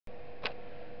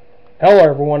Hello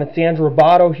everyone, it's Andrew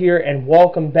Roboto here, and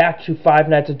welcome back to Five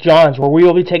Nights at John's, where we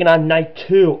will be taking on Night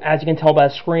 2, as you can tell by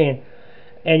the screen.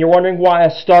 And you're wondering why I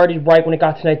started right when it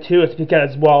got to Night 2, it's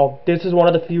because, well, this is one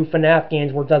of the few FNAF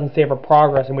games where it doesn't save our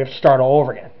progress and we have to start all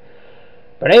over again.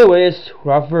 But anyways,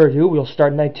 without further ado, we'll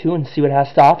start Night 2 and see what it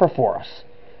has to offer for us.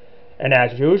 And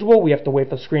as usual, we have to wait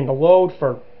for the screen to load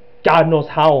for God knows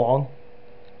how long.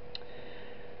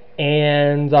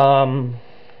 And,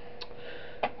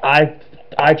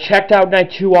 I checked out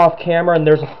Night 2 off camera, and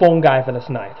there's a phone guy for this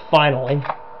night, finally.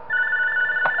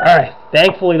 Alright,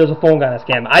 thankfully there's a phone guy in this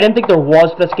game. I didn't think there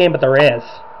was for this game, but there is.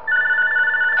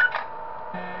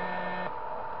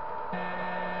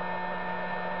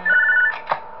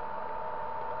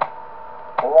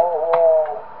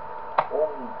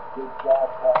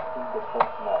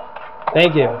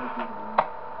 Thank you.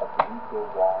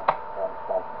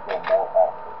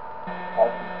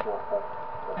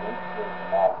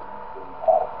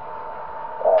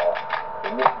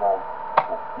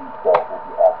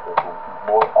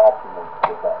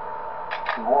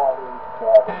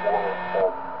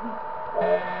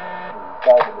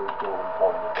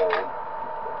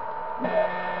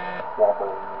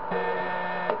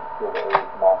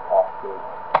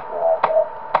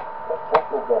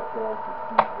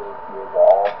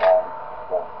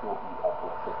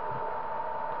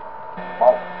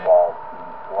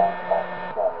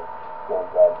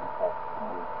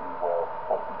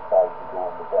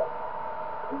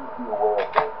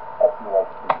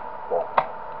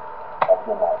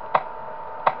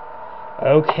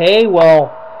 Okay,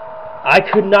 well, I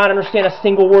could not understand a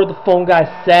single word the phone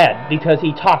guy said because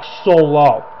he talked so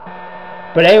low.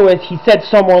 But anyways, he said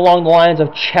somewhere along the lines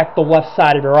of check the left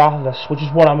side of your office, which is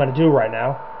what I'm going to do right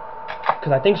now.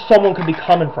 Because I think someone could be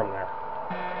coming from there.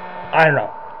 I don't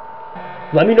know.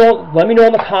 Let me know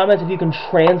in the comments if you can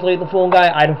translate the phone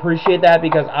guy. I'd appreciate that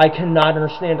because I cannot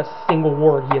understand a single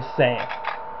word he is saying.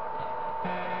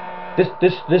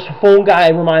 This phone guy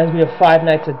reminds me of Five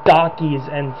Nights at Docky's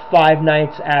and Five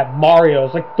Nights at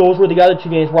Mario's. Like, those were the other two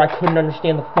games where I couldn't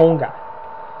understand the phone guy.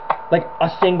 Like, a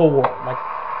single word. Like,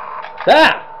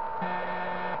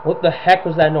 ah! What the heck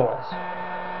was that noise?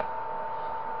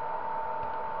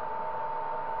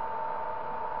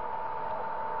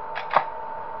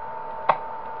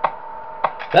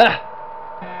 Ah!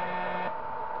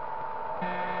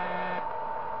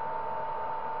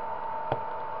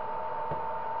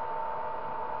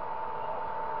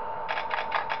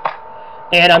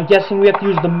 And I'm guessing we have to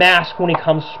use the mask when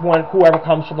whoever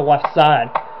comes to the left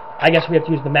side. I guess we have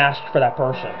to use the mask for that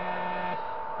person.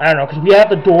 I don't know, because we have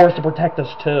the doors to protect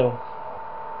us too.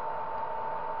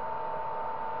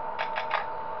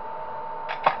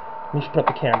 Let me just put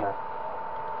up the camera.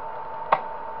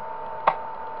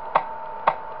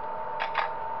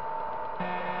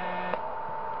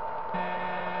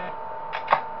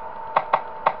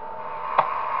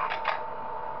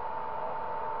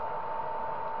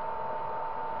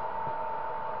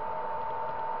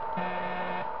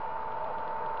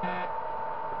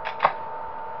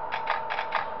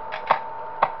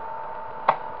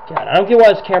 God, I don't get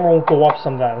why this camera won't go up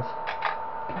sometimes.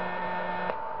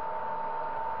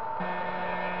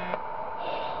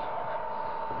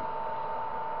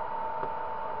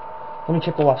 Let me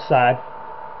check the left side.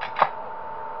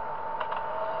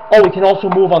 Oh, we can also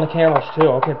move on the cameras too.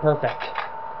 Okay, perfect.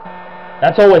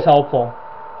 That's always helpful.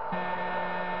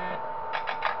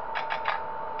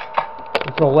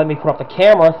 So let me put up the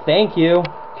camera. Thank you.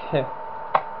 Okay.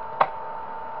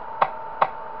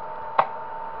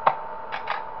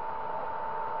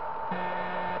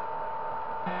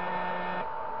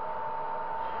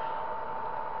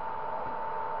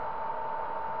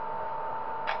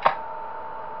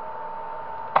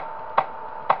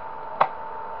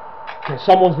 Okay,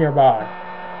 someone's nearby.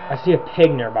 I see a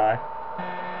pig nearby.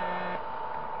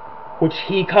 Which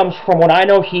he comes from, what I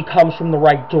know, he comes from the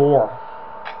right door.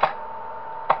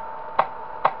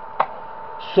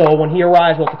 So when he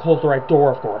arrives, we'll have to close the right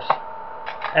door, of course.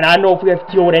 And I don't know if we have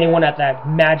to deal with anyone at that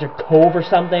magic cove or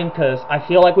something, because I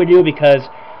feel like we do, because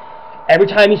every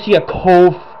time you see a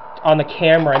cove on the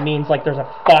camera, it means like there's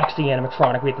a Foxy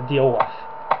animatronic we have to deal with.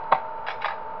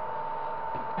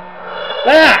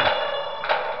 Ah!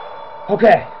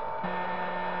 Okay.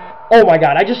 Oh my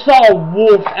god, I just saw a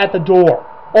wolf at the door.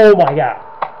 Oh my god.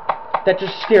 That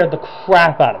just scared the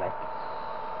crap out of me.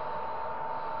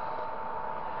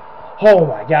 Oh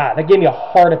my god, that gave me a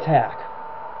heart attack.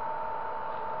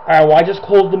 Alright, well I just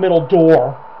closed the middle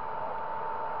door.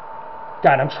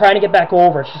 God, I'm trying to get back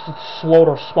over. It's just it's slow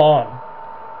to spawn.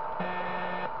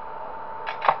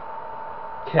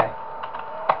 Okay.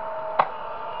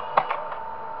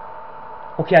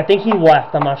 Okay, I think he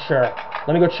left. I'm not sure.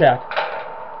 Let me go check.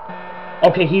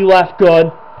 Okay, he left.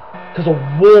 Good. Because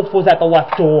a wolf was at the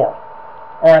left door.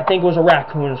 Or I think it was a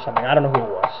raccoon or something. I don't know who it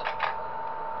was.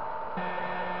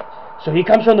 So he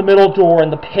comes from the middle door,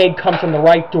 and the pig comes from the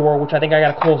right door, which I think I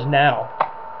gotta close now.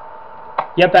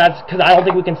 Yep, that's because I don't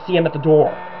think we can see him at the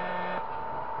door.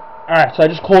 Alright, so I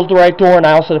just closed the right door, and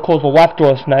I also closed the left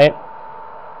door tonight.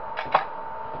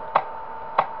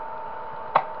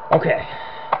 Okay.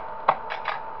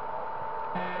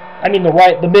 I mean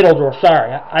the middle door,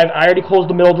 sorry. I already closed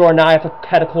the middle door, now I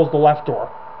had to close the left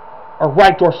door. Or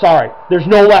right door, sorry. There's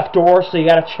no left door, so you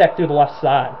gotta check through the left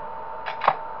side.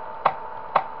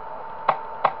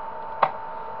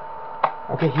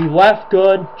 Okay, he left,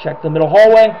 good. Check the middle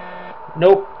hallway.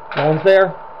 Nope, no one's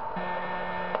there.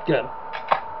 Good.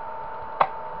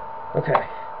 Okay.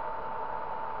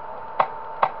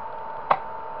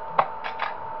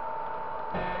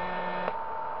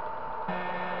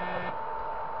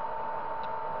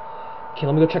 Okay,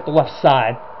 let me go check the left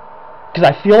side. Because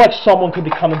I feel like someone could be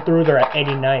coming through there at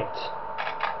any night.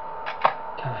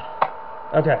 God.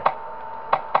 Okay.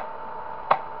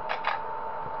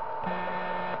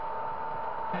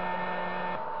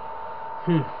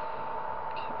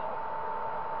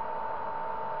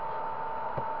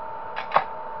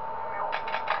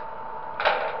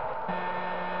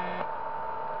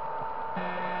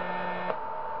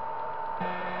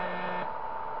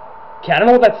 Okay, I don't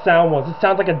know what that sound was. It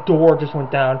sounds like a door just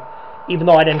went down, even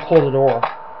though I didn't close the door.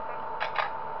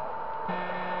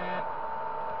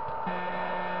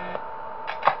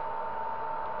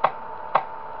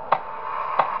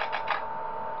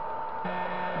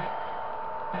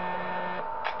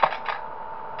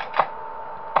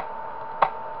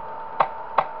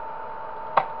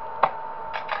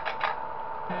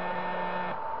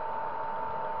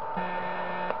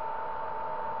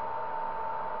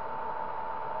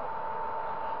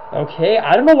 Okay,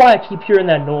 I don't know why I keep hearing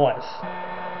that noise.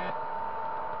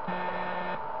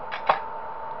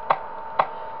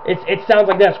 It sounds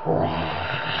like this.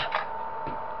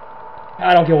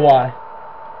 I don't get why.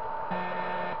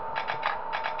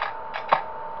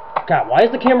 God, why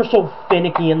is the camera so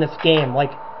finicky in this game?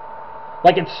 Like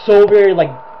it's so very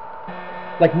like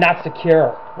not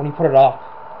secure when you put it up.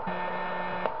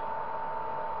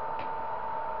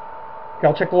 Okay,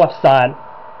 I'll check the left side.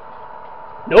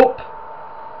 Nope.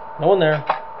 No one there.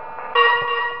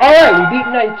 Alright, we beat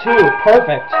night 2.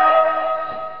 Perfect.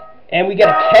 And we get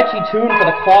a catchy tune for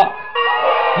the clock.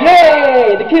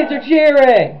 Yay! The kids are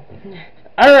cheering!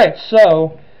 Alright,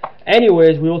 so,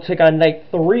 anyways, we will take on night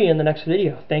 3 in the next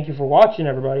video. Thank you for watching,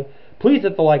 everybody. Please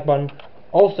hit the like button.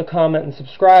 Also comment and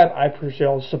subscribe. I appreciate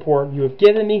all the support you have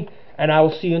given me. And I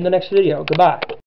will see you in the next video. Goodbye.